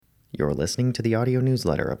You're listening to the audio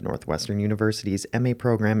newsletter of Northwestern University's MA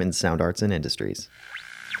program in Sound Arts and Industries.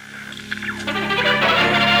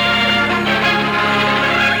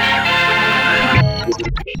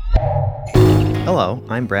 Hello,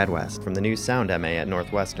 I'm Brad West from the new Sound MA at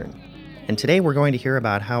Northwestern. And today we're going to hear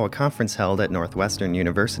about how a conference held at Northwestern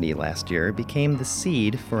University last year became the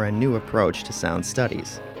seed for a new approach to sound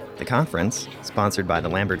studies. The conference, sponsored by the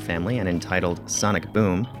Lambert family and entitled Sonic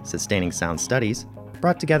Boom, Sustaining Sound Studies,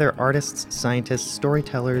 brought together artists, scientists,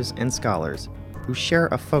 storytellers, and scholars who share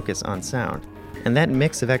a focus on sound. And that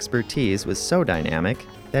mix of expertise was so dynamic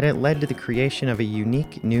that it led to the creation of a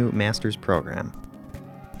unique new master's program.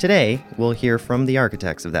 Today, we'll hear from the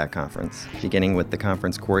architects of that conference, beginning with the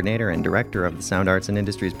conference coordinator and director of the Sound Arts and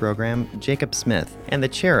Industries program, Jacob Smith, and the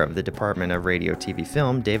chair of the Department of Radio, TV,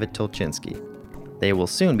 Film, David Tolchinsky. They will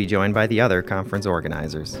soon be joined by the other conference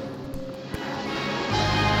organizers.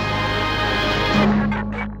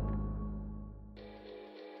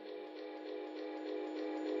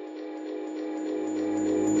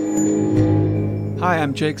 Hi,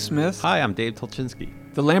 I'm Jake Smith. Hi, I'm Dave Tolchinsky.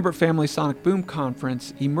 The Lambert Family Sonic Boom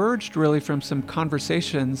Conference emerged really from some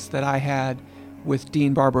conversations that I had with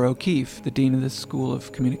Dean Barbara O'Keefe, the dean of the School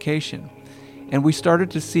of Communication. And we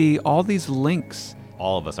started to see all these links.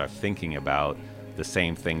 All of us are thinking about the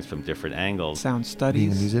same things from different angles. Sound studies.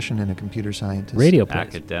 Being a musician and a computer scientist. Radio plays.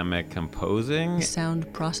 Academic composing.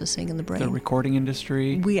 Sound processing in the brain. The recording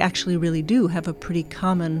industry. We actually really do have a pretty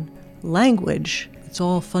common language. It's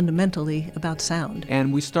all fundamentally about sound.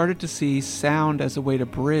 And we started to see sound as a way to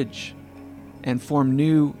bridge and form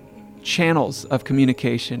new channels of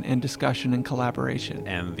communication and discussion and collaboration.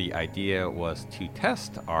 And the idea was to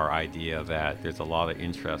test our idea that there's a lot of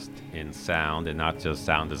interest in sound, and not just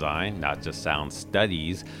sound design, not just sound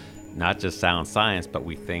studies, not just sound science, but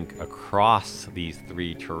we think across these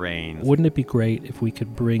three terrains. Wouldn't it be great if we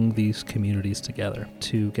could bring these communities together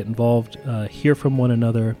to get involved, hear from one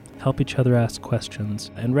another, help each other ask questions,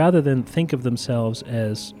 and rather than think of themselves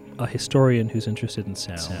as a historian who's interested in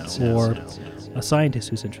sound, or a scientist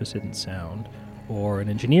who's interested in sound, or an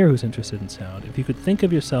engineer who's interested in sound, if you could think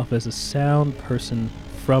of yourself as a sound person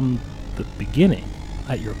from the beginning,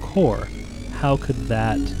 at your core, how could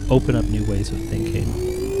that open up new ways of thinking?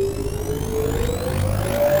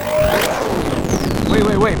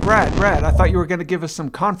 Wait, Brad, I thought you were going to give us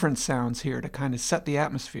some conference sounds here to kind of set the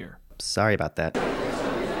atmosphere. Sorry about that.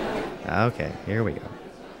 Okay, here we go.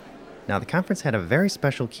 Now, the conference had a very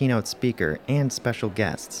special keynote speaker and special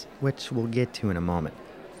guests, which we'll get to in a moment.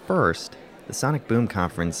 First, the Sonic Boom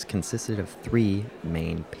Conference consisted of 3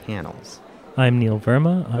 main panels. I'm Neil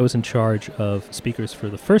Verma. I was in charge of speakers for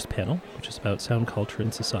the first panel, which is about sound culture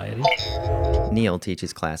and society. Neil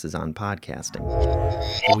teaches classes on podcasting.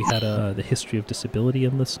 We had the history of disability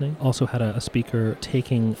in listening. Also had a speaker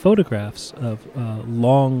taking photographs of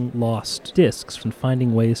long-lost discs and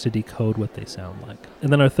finding ways to decode what they sound like.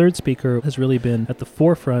 And then our third speaker has really been at the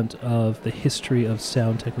forefront of the history of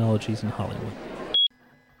sound technologies in Hollywood.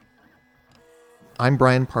 I'm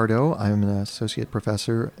Brian Pardo. I'm an associate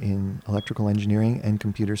professor in electrical engineering and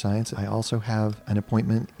computer science. I also have an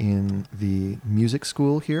appointment in the music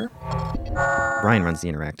school here. Brian runs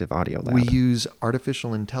the interactive audio lab. We use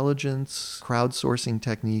artificial intelligence, crowdsourcing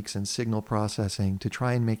techniques, and signal processing to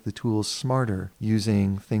try and make the tools smarter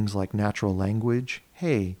using things like natural language.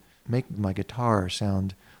 Hey, make my guitar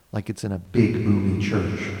sound like it's in a big, booming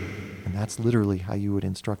church. And that's literally how you would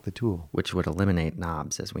instruct the tool. Which would eliminate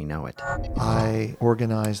knobs as we know it. I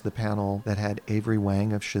organized the panel that had Avery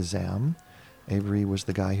Wang of Shazam. Avery was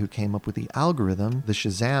the guy who came up with the algorithm the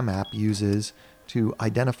Shazam app uses to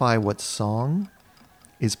identify what song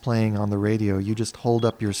is playing on the radio. You just hold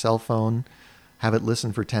up your cell phone, have it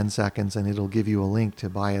listen for 10 seconds, and it'll give you a link to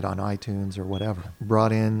buy it on iTunes or whatever.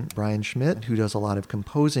 Brought in Brian Schmidt, who does a lot of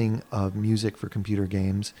composing of music for computer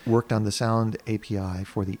games, worked on the sound API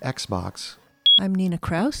for the Xbox. I'm Nina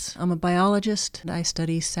Kraus. I'm a biologist, and I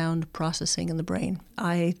study sound processing in the brain.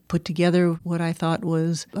 I put together what I thought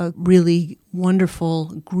was a really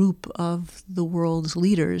wonderful group of the world's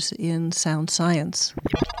leaders in sound science.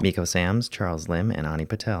 Miko Sams, Charles Lim, and Ani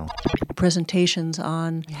Patel. Presentations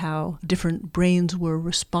on how different brains were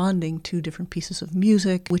responding to different pieces of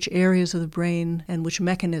music, which areas of the brain and which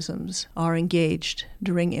mechanisms are engaged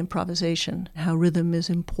during improvisation, how rhythm is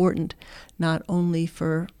important not only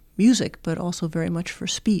for music, but also very much for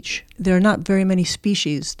speech. There are not very many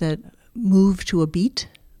species that move to a beat,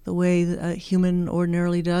 the way a human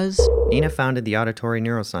ordinarily does. Nina founded the Auditory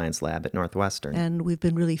Neuroscience Lab at Northwestern. And we've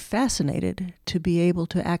been really fascinated to be able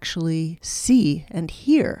to actually see and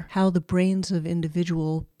hear how the brains of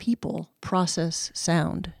individual people process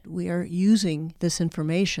sound. We are using this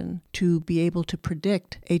information to be able to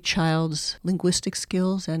predict a child's linguistic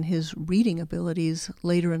skills and his reading abilities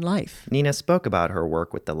later in life. Nina spoke about her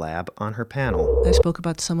work with the lab on her panel. I spoke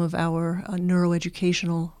about some of our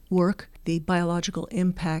neuroeducational work, the biological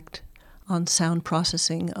impact on sound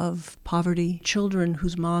processing of poverty. Children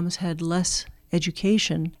whose moms had less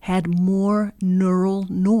education had more neural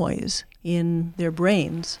noise in their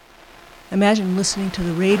brains. Imagine listening to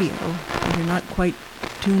the radio and you're not quite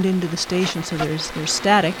tuned into the station, so there's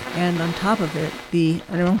static, and on top of it, the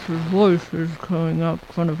announcer's voice is coming up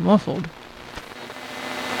kind of muffled.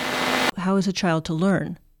 How is a child to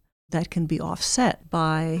learn? That can be offset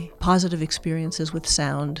by positive experiences with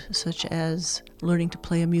sound, such as learning to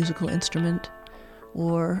play a musical instrument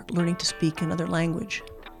or learning to speak another language.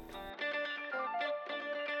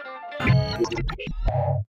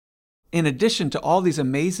 In addition to all these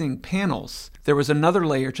amazing panels, there was another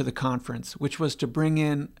layer to the conference, which was to bring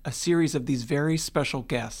in a series of these very special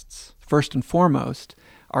guests. First and foremost,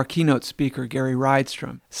 our keynote speaker, Gary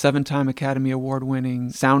Rydstrom, 7-time Academy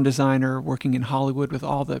Award-winning sound designer working in Hollywood with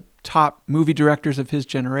all the top movie directors of his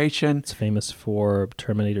generation. It's famous for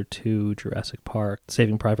Terminator 2, Jurassic Park,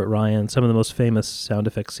 Saving Private Ryan, some of the most famous sound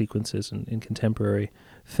effects sequences in contemporary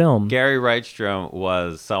film. Gary Rydstrom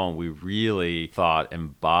was someone we really thought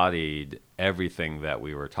embodied everything that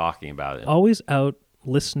we were talking about. Always out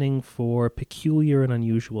listening for peculiar and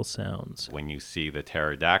unusual sounds. When you see the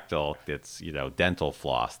pterodactyl, it's, dental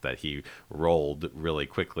floss that he rolled really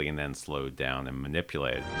quickly and then slowed down and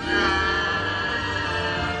manipulated.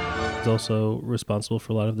 He's also responsible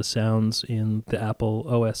for a lot of the sounds in the Apple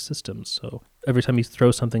OS systems. So every time you throw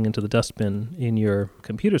something into the dustbin in your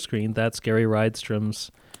computer screen, that's Gary Rydstrom's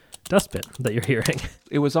dustbin that you're hearing.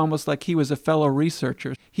 It was almost like he was a fellow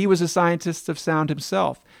researcher. He was a scientist of sound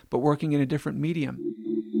himself, but working in a different medium.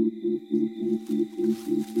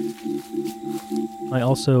 I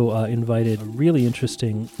also invited a really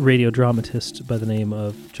interesting radio dramatist by the name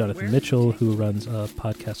of Jonathan Mitchell, who runs a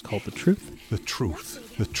podcast called The Truth. The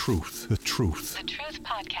Truth, the Truth, the Truth.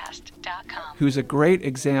 TheTruthPodcast.com. Who's a great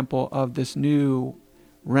example of this new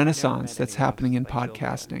renaissance that's happening in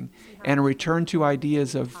podcasting and a return to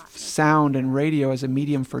ideas of sound and radio as a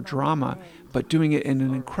medium for drama, but doing it in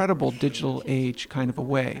an incredible digital age kind of a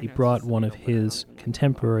way. He brought one of his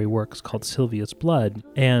contemporary works called Sylvia's Blood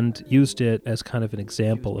and used it as kind of an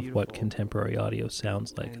example of what contemporary audio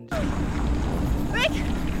sounds like. Rick!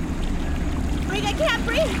 Rick, I can't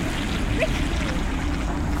breathe! Rick!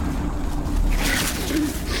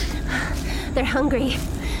 They're hungry.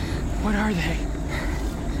 What are they?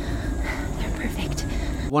 They're perfect.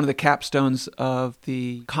 One of the capstones of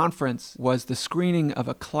the conference was the screening of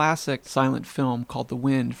a classic silent film called The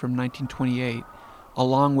Wind from 1928,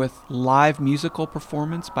 along with live musical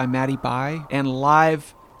performance by Matty Bai and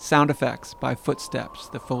live sound effects by Footsteps,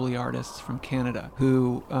 the Foley artists from Canada,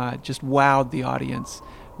 who just wowed the audience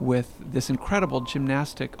with this incredible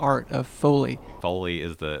gymnastic art of Foley. Foley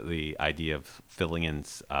is the idea of filling in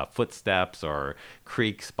footsteps or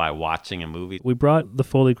creaks by watching a movie. We brought the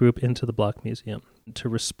Foley group into the Block Museum to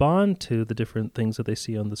respond to the different things that they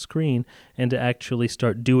see on the screen and to actually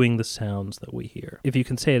start doing the sounds that we hear. If you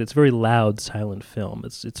can say it, it's a very loud, silent film.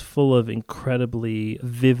 It's full of incredibly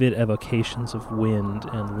vivid evocations of wind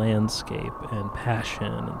and landscape and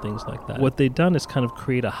passion and things like that. What they've done is kind of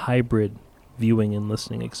create a hybrid viewing and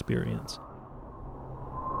listening experience.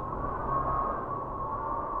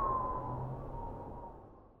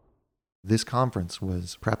 This conference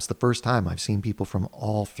was perhaps the first time I've seen people from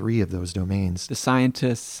all three of those domains The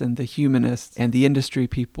scientists and the humanists and the industry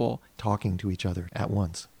people talking to each other at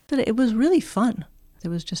once. It was really fun.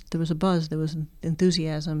 There was a buzz, there was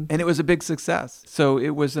enthusiasm. And it was a big success. So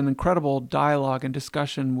it was an incredible dialogue and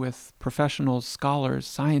discussion with professionals, scholars,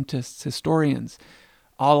 scientists, historians,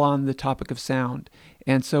 all on the topic of sound.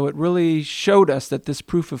 And so it really showed us that this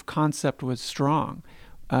proof of concept was strong,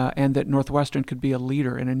 and that Northwestern could be a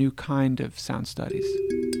leader in a new kind of sound studies.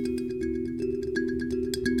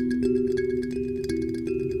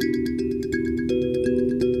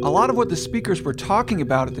 A lot of what the speakers were talking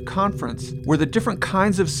about at the conference were the different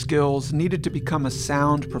kinds of skills needed to become a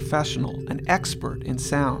sound professional, an expert in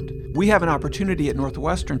sound. We have an opportunity at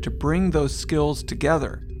Northwestern to bring those skills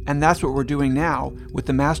together, and that's what we're doing now with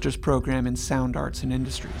the master's program in sound arts and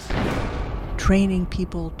industries. Training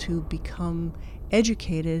people to become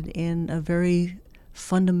educated in a very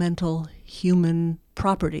fundamental human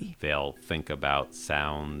property. They'll think about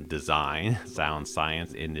sound design, sound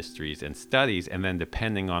science, industries, and studies, and then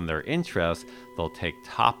depending on their interests, they'll take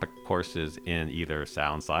topic courses in either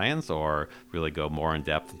sound science or really go more in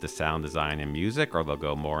depth into sound design and music, or they'll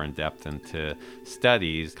go more in depth into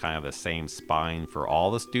studies, kind of the same spine for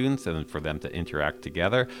all the students and for them to interact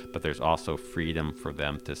together, but there's also freedom for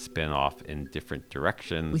them to spin off in different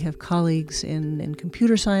directions. We have colleagues in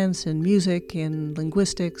computer science, in music, in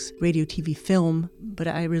linguistics, radio, TV, film, but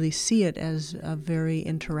I really see it as a very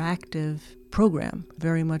interactive program,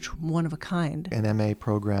 very much one of a kind. An MA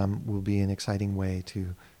program will be an exciting way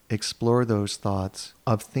to explore those thoughts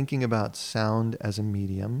of thinking about sound as a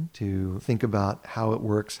medium, to think about how it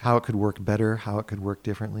works, how it could work better, how it could work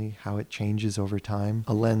differently, how it changes over time,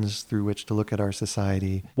 a lens through which to look at our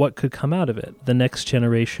society. What could come out of it? The next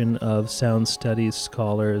generation of sound studies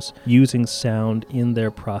scholars using sound in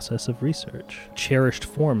their process of research. Cherished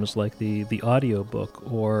forms like the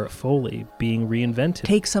audiobook or Foley being reinvented.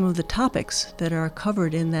 Take some of the topics that are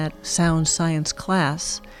covered in that sound science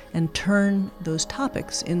class and turn those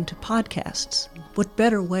topics into podcasts. What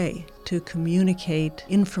better way to communicate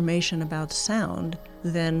information about sound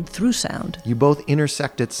than through sound? You both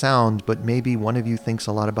intersect at sound, but maybe one of you thinks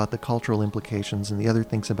a lot about the cultural implications and the other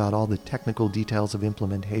thinks about all the technical details of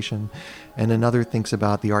implementation, and another thinks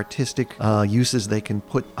about the artistic uses they can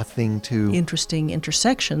put a thing to. Interesting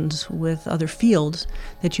intersections with other fields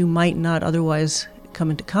that you might not otherwise come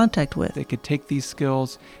into contact with. They could take these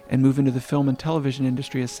skills and move into the film and television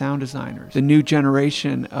industry as sound designers. The new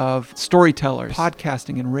generation of storytellers,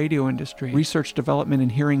 podcasting and radio industry, research development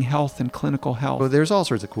in hearing health and clinical health. Well, there's all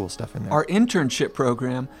sorts of cool stuff in there. Our internship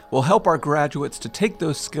program will help our graduates to take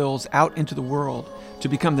those skills out into the world to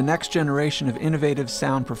become the next generation of innovative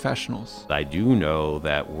sound professionals. I do know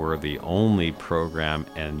that we're the only program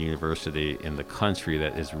and university in the country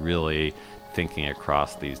that is really thinking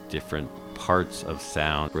across these different parts of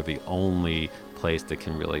sound. We're the only place that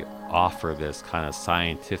can really offer this kind of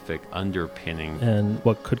scientific underpinning. And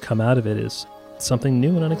what could come out of it is something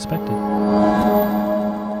new and unexpected.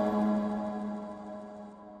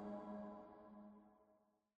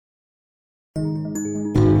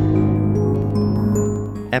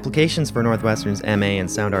 Applications for Northwestern's MA in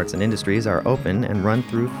Sound Arts and Industries are open and run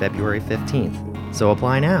through February 15th, so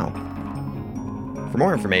apply now. For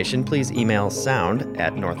more information, please email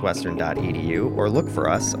sound@northwestern.edu or look for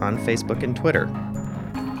us on Facebook and Twitter.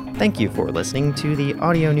 Thank you for listening to the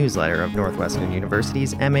audio newsletter of Northwestern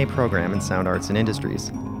University's MA program in Sound Arts and Industries.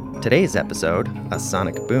 Today's episode, A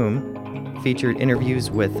Sonic Boom, featured interviews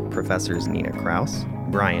with Professors Nina Kraus,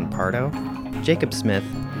 Brian Pardo, Jacob Smith,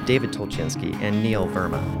 David Tolchinsky, and Neil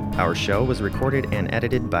Verma. Our show was recorded and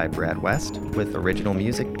edited by Brad West, with original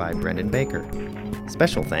music by Brendan Baker.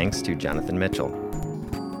 Special thanks to Jonathan Mitchell.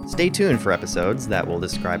 Stay tuned for episodes that will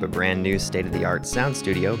describe a brand new state-of-the-art sound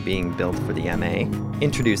studio being built for the MA,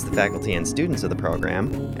 introduce the faculty and students of the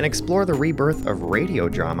program, and explore the rebirth of radio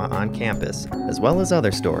drama on campus, as well as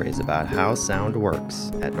other stories about how sound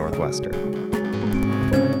works at Northwestern.